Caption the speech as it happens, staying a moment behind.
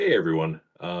Hey everyone,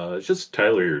 it's just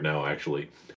Tyler here now.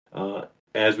 Actually, uh,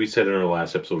 as we said in our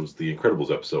last episode, was the Incredibles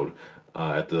episode.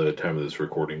 At the time of this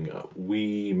recording,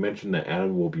 we mentioned that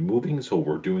Adam will be moving, so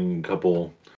we're doing a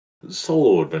couple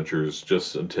solo adventures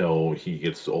just until he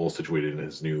gets all situated in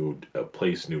his new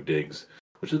place, new digs,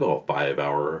 which is about a 5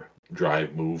 hour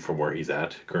drive move from where he's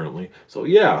at currently. So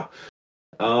yeah,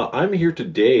 I'm here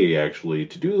today actually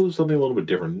to do something a little bit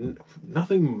different.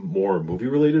 Nothing more movie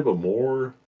related, but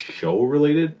more show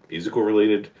related, musical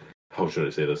related. How should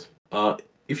I say this?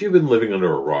 If you've been living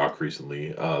under a rock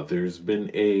recently, there's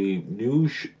been a new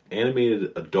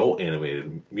animated, adult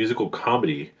animated musical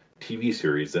comedy TV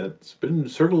series that's been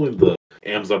circling the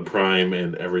Amazon Prime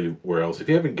and everywhere else. If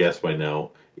you haven't guessed by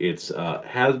now, it's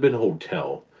Hazbin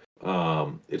Hotel.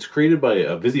 It's created by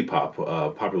a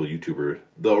Vizipop, popular YouTuber.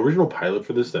 The original pilot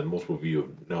for this, that most of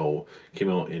you know, came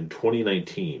out in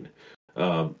 2019.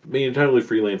 Made entirely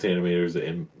freelance animators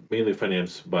and mainly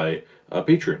financed by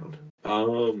Patreon.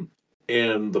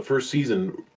 And the first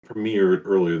season premiered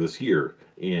earlier this year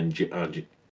in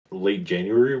late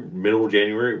January, middle of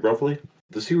January, roughly.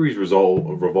 The series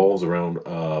revolves around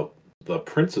the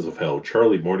Princess of Hell,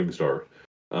 Charlie Morningstar.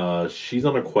 She's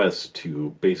on a quest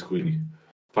to basically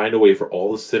find a way for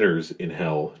all the sinners in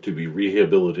hell to be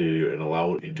rehabilitated and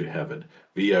allowed into heaven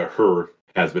via her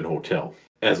Hazbin Hotel,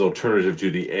 as alternative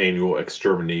to the annual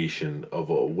extermination of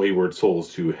wayward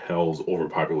souls to hell's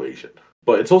overpopulation.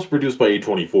 But it's also produced by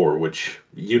A24, which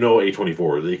you know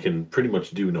A24, they can pretty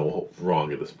much do no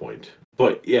wrong at this point.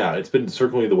 But yeah, it's been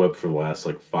circling the web for the last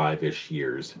like 5-ish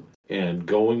years. And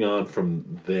going on from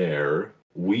there,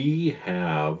 we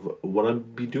have what I'm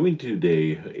be doing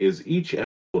today is each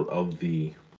episode of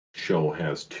the show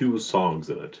has 2 songs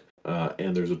in it.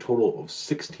 And there's a total of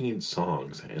 16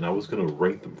 songs, and I was going to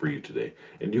rank them for you today.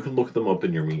 And you can look them up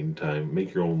in your meantime,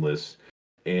 make your own list,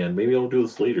 and maybe I'll do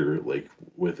this later, like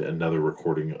with another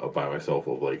recording by myself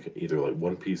of like either like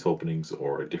One Piece openings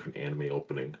or a different anime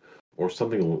opening or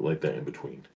something like that in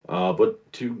between.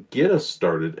 But to get us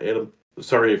started, and I'm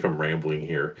sorry if I'm rambling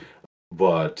here,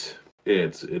 but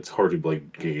it's hard to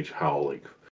like gauge how like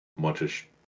much I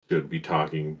should be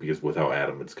talking because without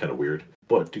Adam it's kind of weird.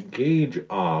 But to gauge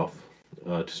off,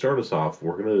 to start us off,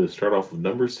 we're gonna start off with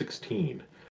number 16,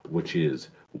 which is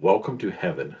 "Welcome to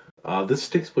Heaven." This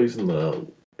takes place in the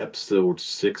episode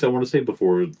 6, I want to say,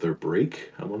 before their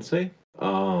break. I want to say,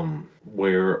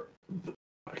 where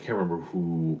I can't remember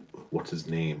what's his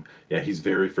name. Yeah, he's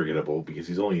very forgettable because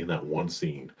he's only in that one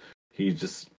scene. He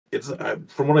just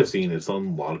from what I've seen, it's on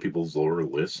a lot of people's lower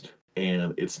list,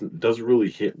 and it doesn't really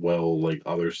hit well like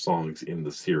other songs in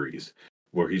the series,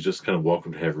 where he's just kind of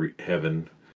welcome to heaven,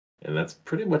 and that's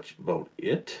pretty much about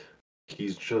it.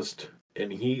 He's just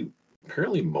and he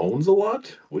apparently moans a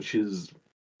lot, which is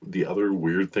the other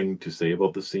weird thing to say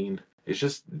about the scene. It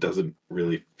just doesn't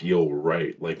really feel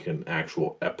right like an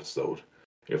actual episode,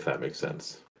 if that makes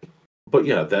sense. But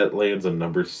yeah, that lands on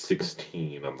number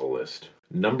 16 on the list.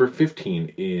 Number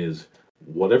 15 is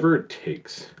Whatever It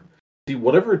Takes. See,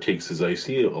 Whatever It Takes is I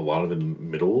see a lot of in the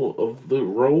middle of the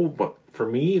row, but for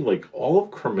me, like all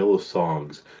of Carmilla's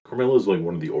songs, Carmilla is like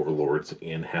one of the overlords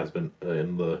and has been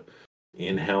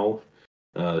in Hell.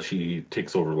 She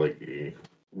takes over like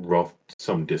rough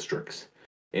some districts,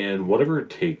 and whatever it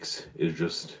takes is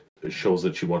just it shows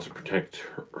that she wants to protect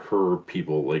her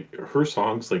people. Like her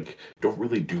songs, like don't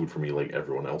really do it for me like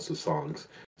everyone else's songs.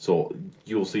 So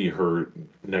you'll see her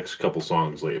next couple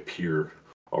songs like appear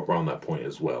around that point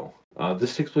as well.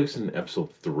 This takes place in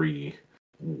episode 3,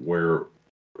 where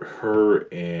her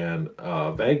and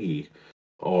Vaggie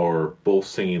are both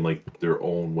singing like their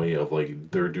own way of like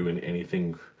they're doing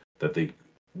anything that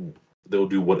they'll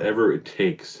do whatever it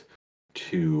takes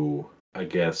to, I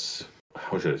guess,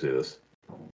 how should I say this?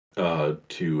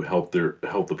 To help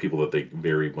the people that they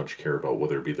very much care about,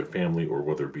 whether it be their family or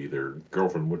whether it be their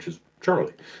girlfriend, which is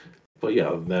Charlie. But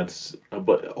yeah, that's.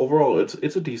 But overall,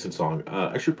 it's a decent song.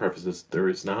 I should preface this: there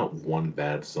is not one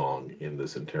bad song in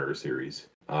this entire series.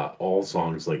 All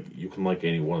songs like you can like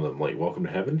any one of them. Like "Welcome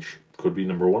to Heaven" could be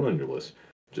number 1 on your list.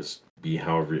 Just be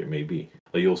however it may be.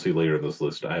 Like you'll see later in this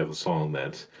list, I have a song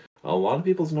that a lot of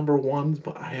people's number 1s,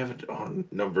 but I have it on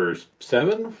number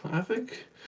 7, I think.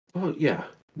 Well, yeah,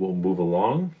 we'll move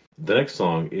along. The next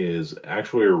song is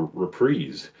actually a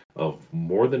reprise of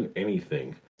More Than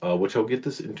Anything, which I'll get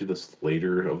this into this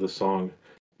later of the song.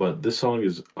 But this song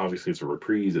is obviously it's a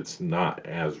reprise. It's not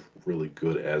as really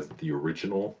good as the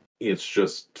original. It's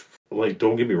just like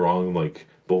don't get me wrong, like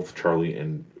both Charlie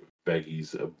and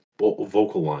Becky's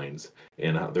vocal lines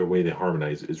and their way they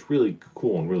harmonize is really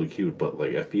cool and really cute. But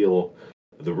like I feel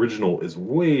the original is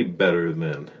way better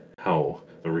than how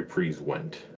the reprise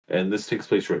went. And this takes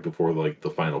place right before like the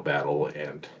final battle,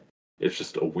 and it's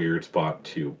just a weird spot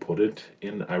to put it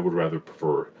in. I would rather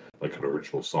prefer like an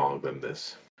original song than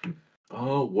this.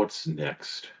 What's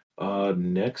next?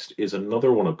 Next is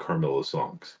another one of Carmilla's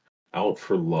songs, "Out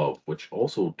for Love," which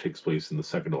also takes place in the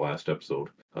second to last episode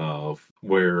of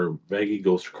where Maggie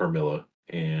goes to Carmilla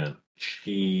and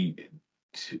she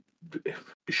t-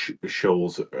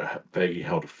 shows Maggie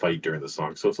how to fight during the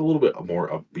song. So it's a little bit more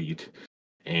upbeat,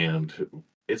 and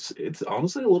it's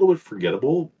honestly a little bit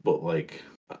forgettable, but like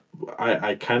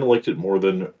I kind of liked it more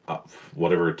than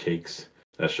whatever it takes.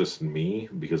 That's just me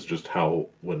because just how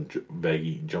when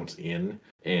Vaggie jumps in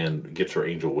and gets her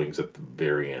angel wings at the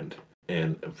very end,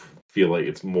 and feel like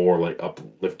it's more like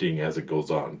uplifting as it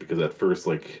goes on. Because at first,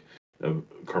 like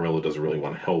Carmilla doesn't really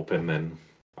want to help, and then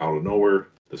out of nowhere,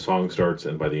 the song starts,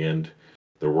 and by the end,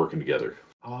 they're working together.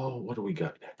 Oh, what do we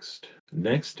got next?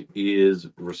 Next is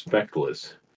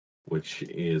Respectless, which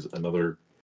is another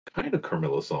kind of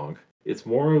Carmilla song. It's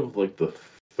more of like the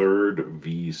third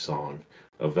V song,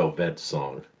 a Velvet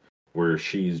song, where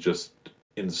she's just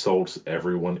insults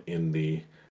everyone in the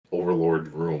Overlord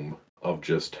room of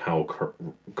just how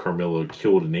Carmilla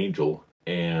killed an angel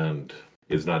and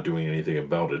is not doing anything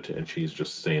about it, and she's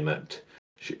just saying that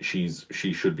she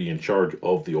should be in charge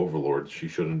of the Overlords. She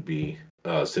shouldn't be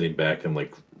sitting back and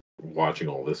like watching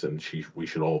all this, and we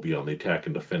should all be on the attack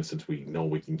and defense since we know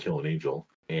we can kill an angel.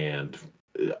 And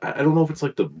I don't know if it's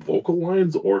like the vocal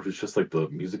lines or if it's just like the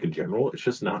music in general. It's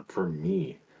just not for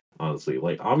me, honestly.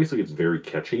 Like obviously it's very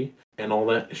catchy and all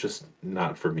that. It's just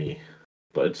not for me.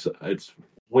 But it's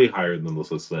way higher than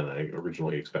this list than I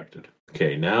originally expected.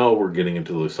 Okay, now we're getting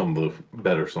into some of the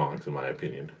better songs in my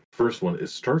opinion. First one, it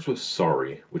starts with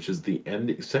 "Sorry," which is the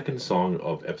second song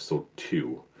of episode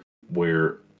 2,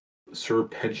 where Sir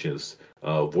Pentious,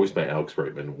 voiced by Alex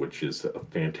Brightman, which is a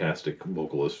fantastic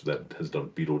vocalist that has done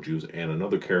Beetlejuice, and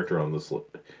another character on this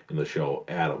in the show,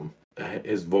 Adam.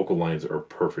 His vocal lines are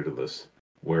perfect in this,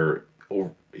 where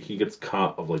he gets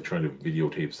caught of like trying to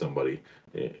videotape somebody,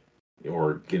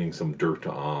 or getting some dirt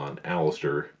on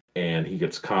Alistair, and he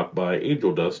gets caught by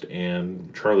Angel Dust,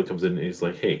 and Charlie comes in and he's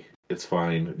like, "Hey, it's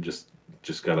fine. Just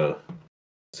gotta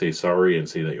say sorry and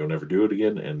say that you'll never do it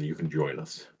again, and you can join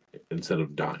us instead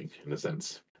of dying, in a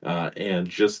sense." And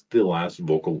just the last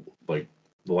vocal, like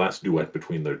the last duet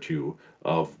between their two,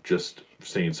 of just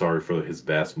saying sorry for his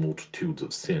vast multitudes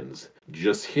of sins,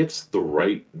 just hits the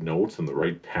right notes and the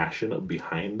right passion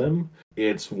behind them.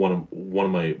 It's one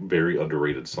of my very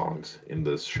underrated songs in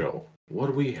this show. What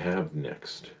do we have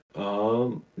next?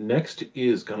 Next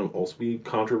is gonna also be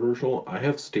controversial. I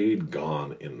have "Stayed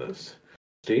Gone" in this.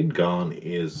 "Stayed Gone"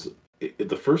 is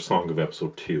the first song of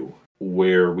episode 2,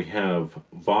 where we have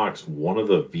Vox, one of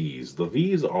the V's. The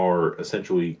V's are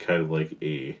essentially kind of like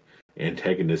a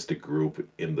antagonistic group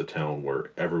in the town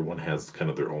where everyone has kind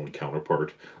of their own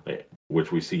counterpart,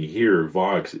 which we see here.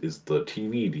 Vox is the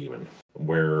TV demon,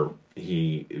 where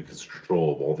he is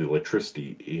control of all the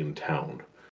electricity in town,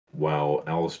 while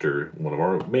Alistair, one of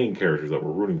our main characters that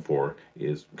we're rooting for,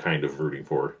 is kind of rooting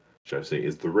for, should I say,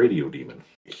 is the radio demon.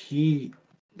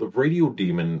 The radio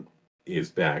demon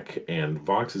is back, and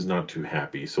Vox is not too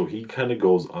happy, so he kind of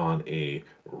goes on a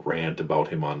rant about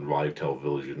him on live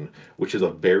television, which is a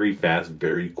very fast,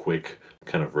 very quick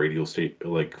kind of radio state,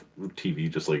 like TV,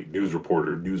 just like news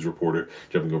reporter,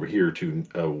 jumping over here to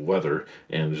weather,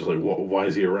 and just like, why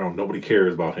is he around? Nobody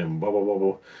cares about him, blah, blah, blah,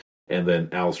 blah. And then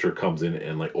Alistair comes in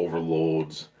and like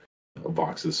overloads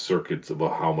Vox's circuits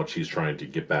about how much he's trying to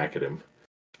get back at him.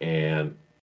 And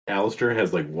Alistair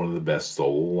has like one of the best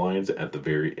solo lines at the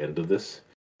very end of this,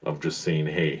 of just saying,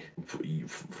 "Hey,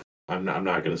 I'm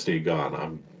not gonna stay gone.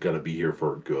 I'm gonna be here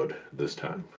for good this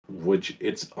time." Which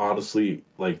it's honestly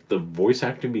like the voice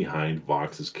acting behind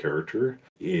Vox's character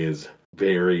is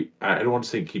very. I don't want to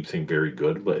say keep saying very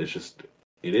good, but it's just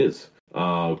it is.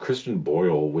 Kristen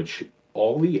Boyle, which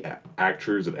all the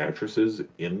actors and actresses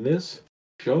in this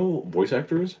show, voice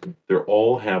actors, they're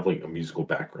all have like a musical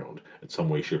background in some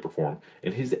way, shape, or form.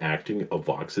 And his acting of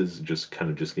Vox is just kind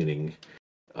of just getting,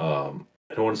 I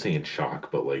don't want to say in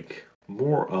shock, but like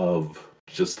more of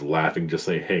just laughing, just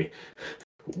say, "Hey,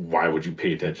 why would you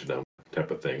pay attention to him?"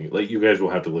 type of thing. Like you guys will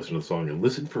have to listen to the song and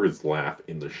listen for his laugh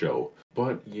in the show.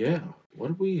 But yeah, what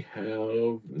do we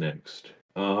have next?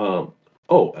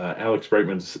 Alex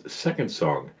Brightman's second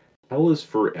song, "Hell is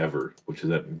Forever," which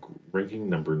is at ranking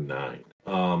number 9.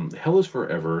 Hell is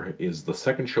Forever is the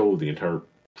second show of the entire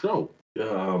show.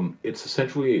 It's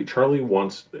essentially Charlie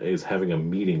is having a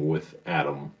meeting with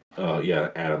Adam.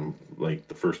 Adam, like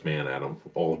the first man, Adam.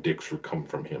 All dicks would come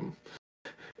from him.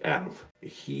 Adam.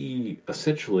 He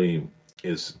essentially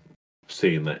is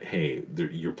saying that, hey,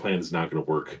 your plan is not going to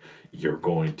work. You're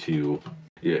going to,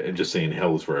 yeah, and just saying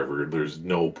hell is forever. There's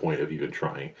no point of even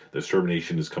trying. The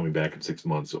termination is coming back in 6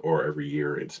 months or every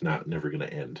year. It's not never going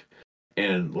to end.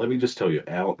 And let me just tell you,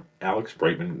 Alex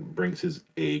Brightman brings his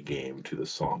A game to this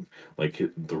song. Like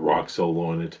the rock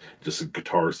solo in it, just a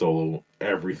guitar solo,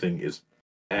 everything is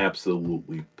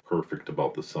absolutely perfect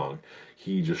about the song.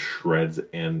 He just shreds,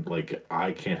 and like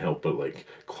I can't help but like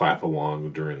clap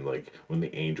along during like when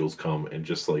the angels come, and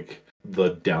just like the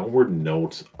downward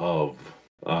notes of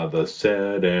the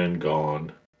said and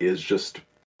gone is just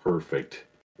perfect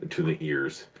to the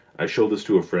ears. I showed this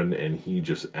to a friend and he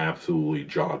just absolutely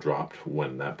jaw dropped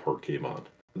when that part came on.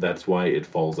 That's why it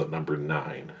falls at number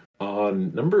 9.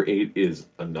 Number 8 is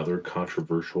another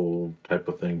controversial type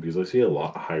of thing because I see it a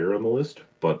lot higher on the list,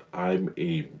 but I'm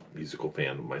a musical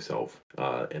fan myself,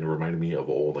 and it reminded me of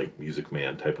old like Music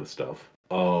Man type of stuff.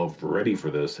 Of Ready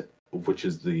for This, which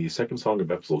is the second song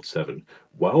of episode 7.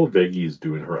 While Veggie is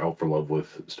doing her Out for Love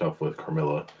with stuff with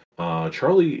Carmilla,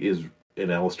 Charlie is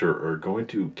and Alistair are going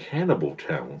to Cannibal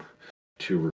Town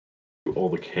to recruit all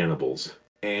the cannibals.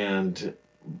 And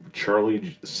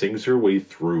Charlie sings her way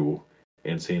through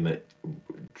and saying that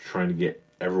trying to get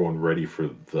everyone ready for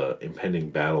the impending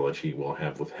battle that she will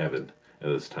have with Heaven at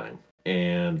this time.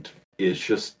 And it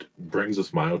just brings a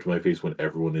smile to my face when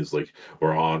everyone is like,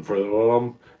 "We're on for the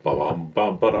bum bum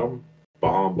bum bum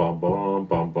bum bum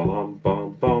bum bum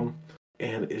bum bum,"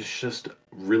 and it's just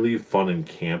really fun and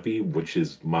campy, which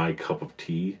is my cup of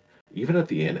tea. Even at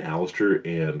the end, Alistair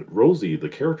and Rosie, the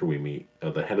character we meet,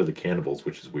 the head of the cannibals,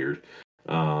 which is weird,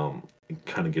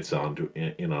 kind of gets on to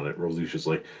in on it. Rosie's just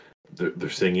like, they're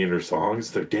singing her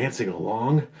songs, they're dancing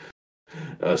along.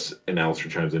 Us and Alistair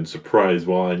chimes in, surprise,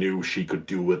 well, I knew she could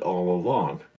do it all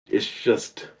along. It's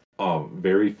just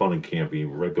very fun and campy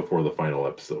right before the final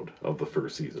episode of the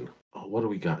first season. What do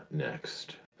we got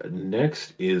next?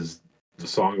 Next is the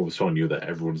song I was telling you that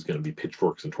everyone's going to be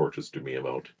pitchforks and torches to me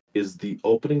about, is the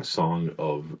opening song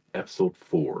of episode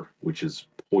 4, which is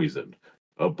Poison.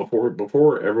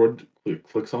 Before everyone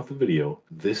clicks off the video,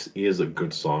 this is a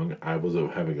good song. I was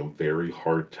having a very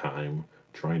hard time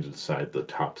trying to decide the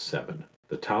top 7.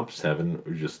 The top 7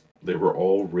 were just, they were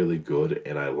all really good,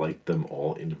 and I liked them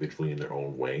all individually in their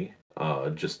own way.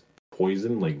 Just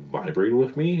Poison like vibrated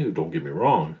with me. Don't get me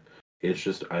wrong. It's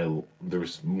just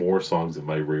there's more songs that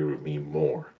vibrate with me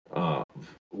more.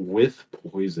 With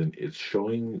Poison, it's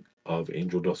showing of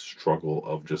Angel Dust's struggle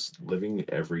of just living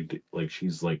every day, like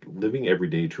she's like living every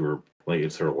day to her like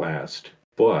it's her last,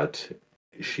 but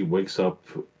she wakes up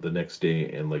the next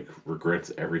day and like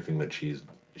regrets everything that she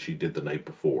did the night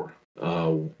before.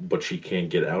 But she can't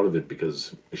get out of it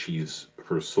because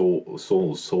her soul is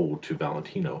sold to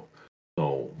Valentino.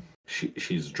 So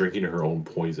she's drinking her own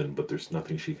poison, but there's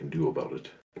nothing she can do about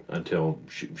it until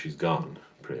she's gone,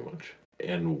 pretty much.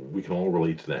 And we can all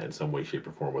relate to that in some way, shape,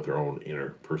 or form with our own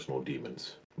inner personal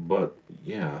demons. But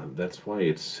yeah, that's why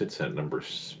it sits at number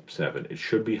 7. It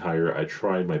should be higher. I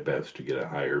tried my best to get it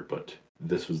higher, but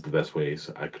this was the best way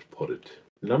I could put it.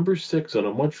 Number 6, on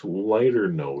a much lighter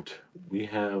note, we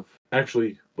have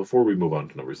actually before we move on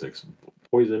to number 6,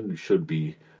 Poison should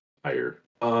be higher.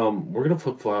 We're gonna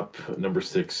flip flop number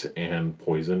 6 and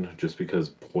Poison just because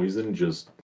Poison just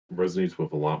resonates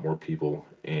with a lot more people,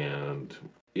 and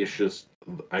it's just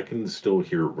I can still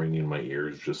hear it ringing in my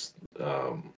ears. Just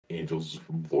Angel's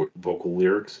vocal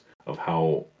lyrics of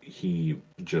how he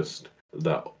just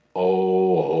the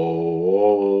oh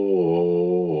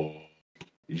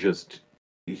just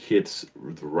hits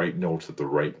the right notes at the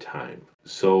right time.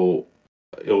 So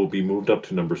it will be moved up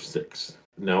to number 6.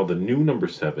 Now the new number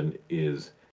 7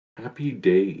 is Happy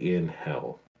Day in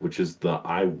Hell, which is the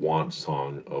I Want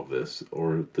song of this,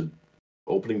 or the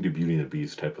opening to Beauty and the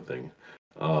Beast type of thing,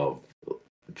 of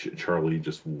Charlie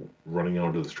just running out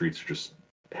into the streets, just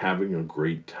having a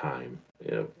great time,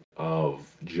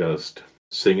 of just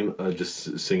singing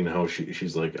how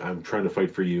she's like, I'm trying to fight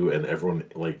for you, and everyone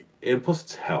like, and plus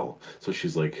it's hell, so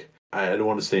she's like, I don't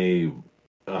want to say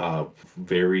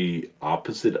very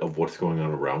opposite of what's going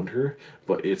on around her,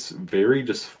 but it's very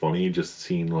just funny just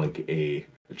seeing like a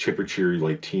chipper cheery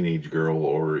like teenage girl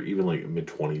or even like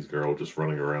mid-20s girl just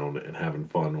running around and having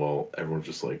fun while everyone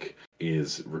just like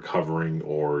is recovering,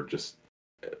 or just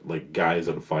like guys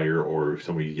on fire or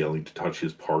somebody yelling to touch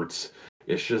his parts.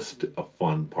 It's just a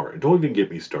fun part. Don't even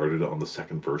get me started on the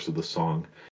second verse of the song.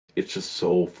 It's just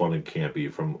so fun and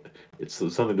campy. It's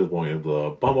something to the point of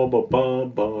the bum bum bum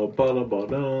bum bum bum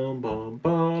bum bum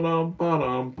bum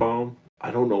bum bum.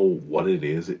 I don't know what it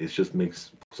is. It just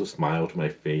makes a smile to my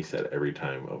face at every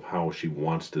time of how she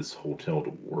wants this hotel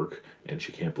to work and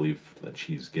she can't believe that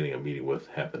she's getting a meeting with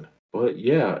Heaven. But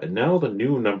yeah, and now the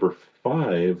new number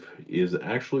 5 is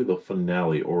actually the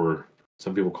finale, or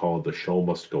some people call it the show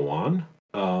must go on.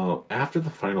 After the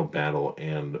final battle,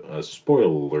 and spoiler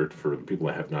alert for the people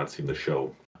that have not seen the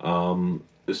show,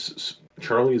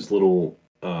 Charlie's little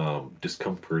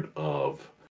discomfort of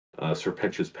Sir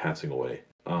Petch's passing away,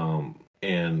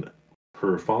 and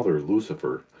her father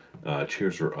Lucifer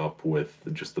cheers her up with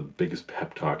just the biggest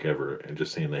pep talk ever, and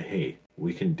just saying that, hey,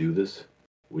 we can do this.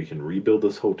 We can rebuild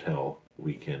this hotel.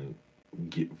 We can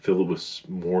fill it with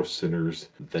more sinners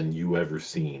than you ever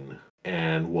seen,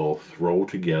 and we'll throw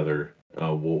together.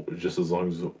 We'll just as long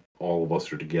as all of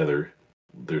us are together,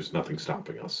 there's nothing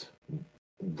stopping us.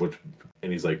 Which,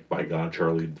 and he's like, by God,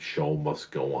 Charlie, the show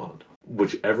must go on.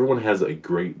 Which everyone has a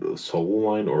great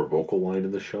solo line or vocal line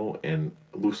in the show, and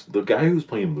the guy who's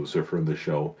playing Lucifer in the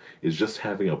show is just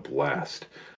having a blast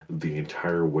the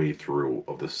entire way through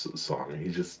of this song.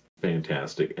 He's just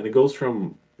fantastic, and it goes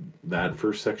from that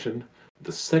first section.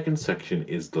 The second section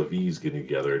is the V's getting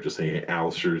together, just saying, hey,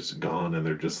 Alistair's gone, and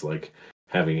they're just like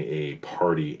having a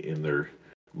party in their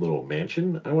little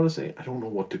mansion. I want to say, I don't know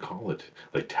what to call it,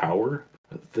 like tower.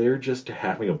 They're just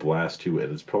having a blast too,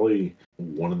 and it's probably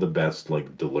one of the best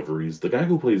like deliveries. The guy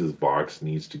who plays as Vox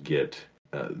needs to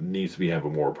be have a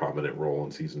more prominent role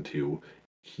in season 2.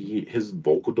 His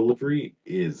vocal delivery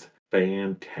is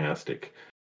fantastic.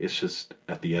 It's just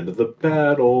at the end of the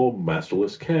battle,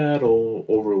 masterless cattle,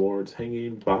 overlords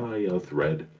hanging by a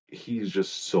thread. He's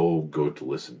just so good to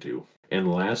listen to.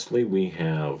 And lastly, we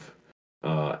have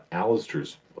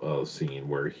Alistair's scene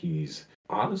where he's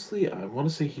honestly, I want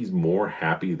to say he's more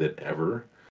happy than ever.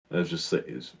 I was just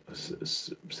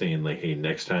saying like, hey,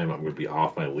 next time I'm going to be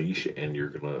off my leash, and you're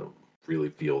going to really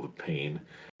feel the pain.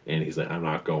 And he's like, I'm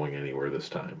not going anywhere this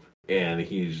time. And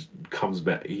he comes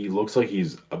back. He looks like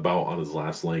he's about on his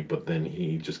last leg, but then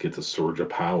he just gets a surge of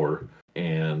power.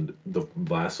 And the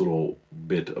last little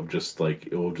bit of just like,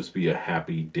 it will just be a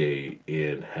happy day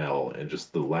in hell. And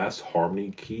just the last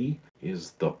harmony key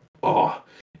is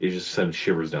it just sends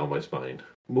shivers down my spine.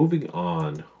 Moving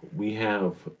on, we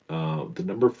have the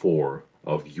number 4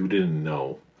 of You Didn't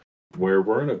Know, where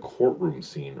we're in a courtroom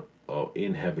scene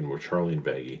in heaven with Charlie and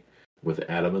Vaggie, with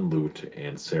Adam and Lute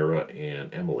and Sarah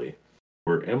and Emily,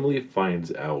 where Emily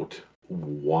finds out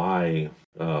why,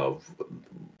 uh,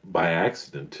 by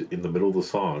accident, in the middle of the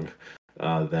song,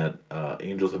 that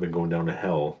angels have been going down to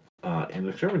hell and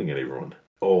exterminating everyone.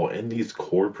 Oh, and these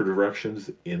chord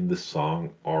productions in this song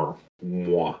are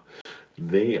mwah.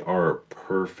 They are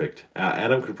perfect.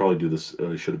 Adam could probably do this.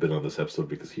 Should have been on this episode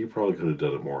because he probably could have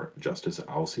done it more justice.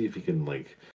 I'll see if he can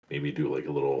like maybe do like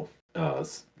a little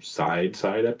side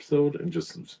episode and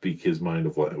just speak his mind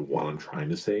of what I'm trying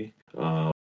to say.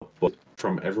 But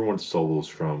from everyone's solos,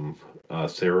 from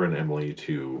Sarah and Emily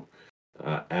to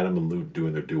Adam and Luke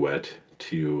doing their duet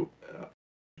to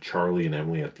Charlie and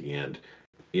Emily at the end,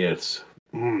 it's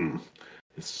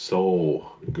it's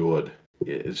so good.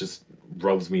 It just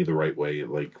rubs me the right way.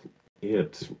 Like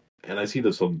it, and I see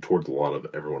this on towards a lot of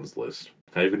everyone's list.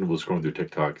 I even was scrolling through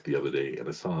TikTok the other day and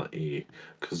I saw a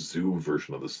kazoo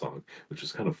version of the song, which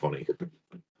is kind of funny.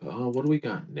 What do we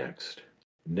got next?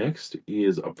 Next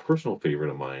is a personal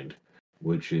favorite of mine,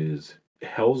 which is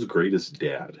Hell's Greatest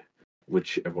Dad.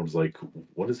 Which everyone's like,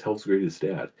 what is Hell's Greatest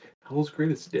Dad? Hell's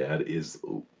Greatest Dad is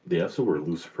the episode where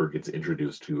Lucifer gets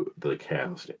introduced to the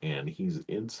cast, and he's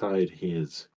inside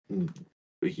his.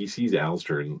 He sees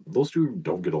Alistair, and those two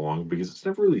don't get along because it's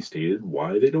never really stated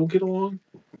why they don't get along,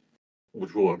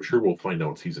 which I'm sure we'll find out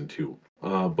in season 2.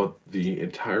 But the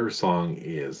entire song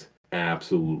is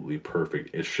absolutely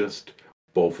perfect. It's just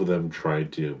both of them tried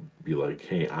to be like,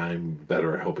 hey, I'm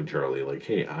better at helping Charlie. Like,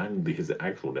 hey, I'm his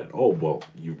actual dad. Oh, well,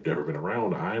 you've never been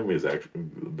around. I'm his actual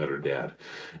better dad.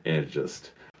 And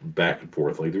just back and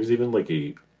forth. Like, there's even like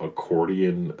a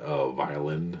accordion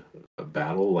violin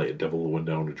battle, like Devil Went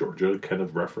Down to Georgia kind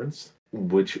of reference,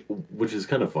 which is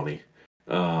kind of funny.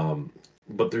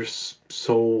 But there's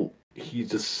so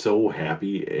he's just so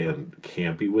happy and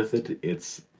campy with it.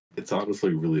 It's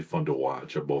honestly really fun to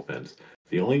watch on both ends.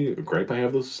 The only gripe I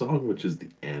have with the song, which is the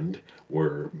end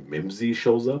where Mimsy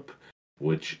shows up,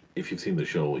 which if you've seen the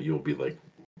show, you'll be like,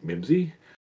 Mimsy?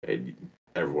 And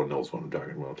everyone knows what I'm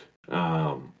talking about.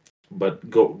 But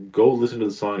go listen to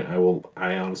the song.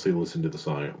 I honestly listen to the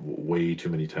song way too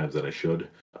many times than I should.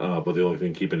 But the only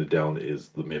thing keeping it down is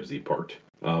the Mimsy part.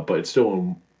 But it's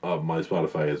still on my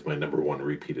Spotify as my number 1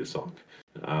 repeated song.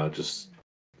 Just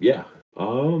yeah.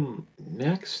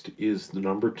 Next is the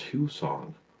number 2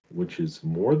 song, which is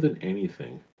More Than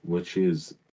Anything, which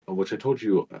I told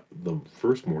you the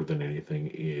first More Than Anything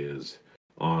is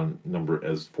on number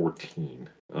as 14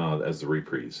 as the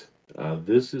reprise.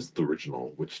 This is the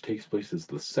original, which takes place as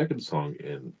the second song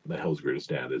in the Hell's Greatest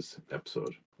Dad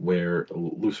episode, where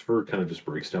Lucifer kind of just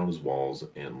breaks down his walls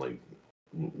and like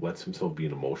lets himself be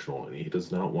emotional, and he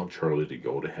does not want Charlie to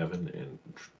go to heaven, and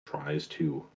tries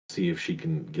to see if she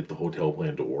can get the hotel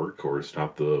plan to work or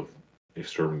stop the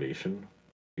extermination.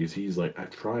 Because he's like,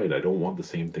 I've tried. I don't want the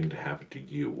same thing to happen to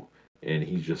you. And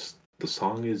the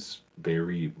song is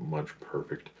very much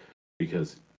perfect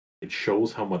because it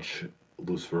shows how much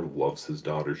Lucifer loves his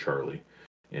daughter Charlie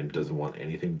and doesn't want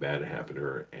anything bad to happen to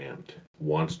her and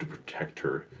wants to protect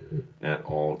her at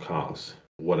all costs.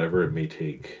 Whatever it may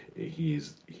take,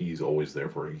 he's always there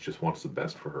for her. He just wants the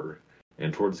best for her.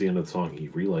 And towards the end of the song, he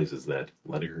realizes that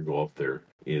letting her go up there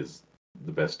is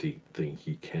the best thing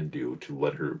he can do to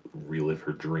let her relive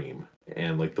her dream.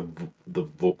 And like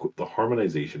the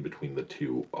harmonization between the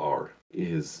two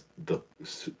is the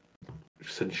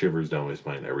send shivers down my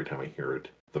spine every time I hear it.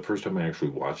 The first time I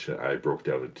actually watched it, I broke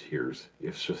down in tears.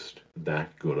 It's just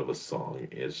that good of a song.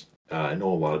 I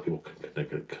know a lot of people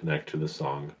can connect to the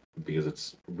song because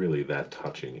it's really that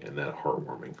touching and that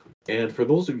heartwarming. And for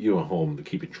those of you at home to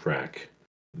keep track,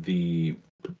 the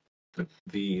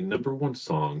number one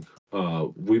song,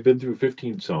 we've been through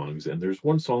 15 songs, and there's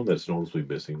one song that's noticeably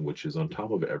missing, which is on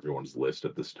top of everyone's list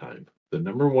at this time. The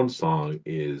number one song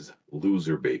is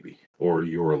Loser Baby, or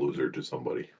You're a Loser to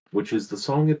Somebody, which is the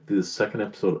song at the second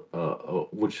episode,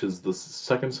 which is the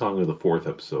second song of the fourth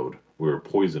episode, where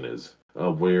Poison is,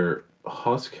 where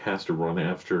Husk has to run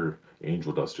after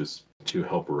Angel Dust just to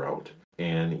help her out.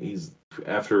 And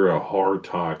after a hard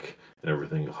talk and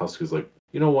everything, Husk is like,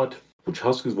 you know what? Which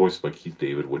Husk is voiced by Keith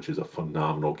David, which is a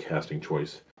phenomenal casting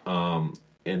choice. And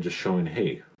just showing,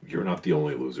 hey, you're not the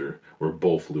only loser. We're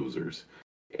both losers.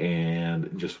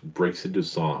 And just breaks into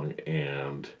song.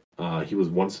 And he was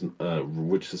once,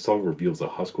 which the song reveals that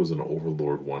Husk was an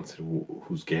overlord once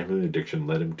whose gambling addiction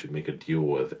led him to make a deal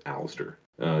with Alistair,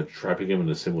 trapping him in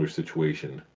a similar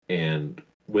situation. And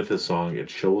with the song, it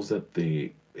shows that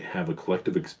they have a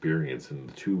collective experience and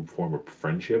the two form a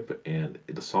friendship, and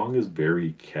the song is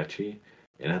very catchy,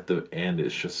 and at the end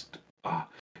it's just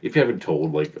if you haven't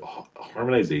told, like,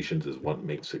 harmonizations is what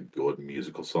makes a good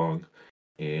musical song,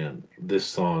 and this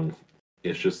song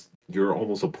is just, you're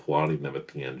almost applauding them at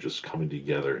the end, just coming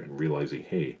together and realizing,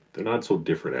 hey, they're not so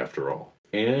different after all.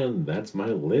 And that's my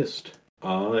list.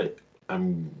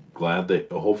 I'm glad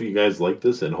that hopefully you guys like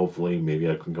this, and hopefully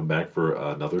maybe I can come back for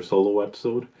another solo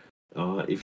episode.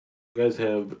 If you guys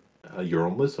have your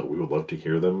own list, we would love to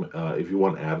hear them. If you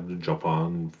want Adam to jump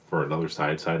on for another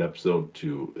side episode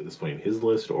to explain his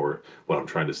list or what I'm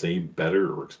trying to say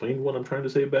better, or explain what I'm trying to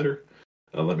say better,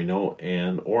 let me know.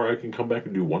 Or I can come back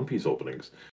and do One Piece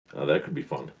openings. That could be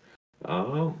fun.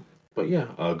 But yeah,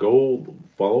 go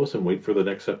follow us and wait for the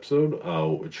next episode.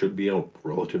 It should be out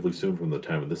relatively soon from the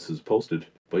time this is posted.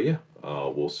 But yeah,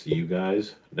 we'll see you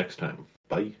guys next time.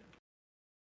 Bye.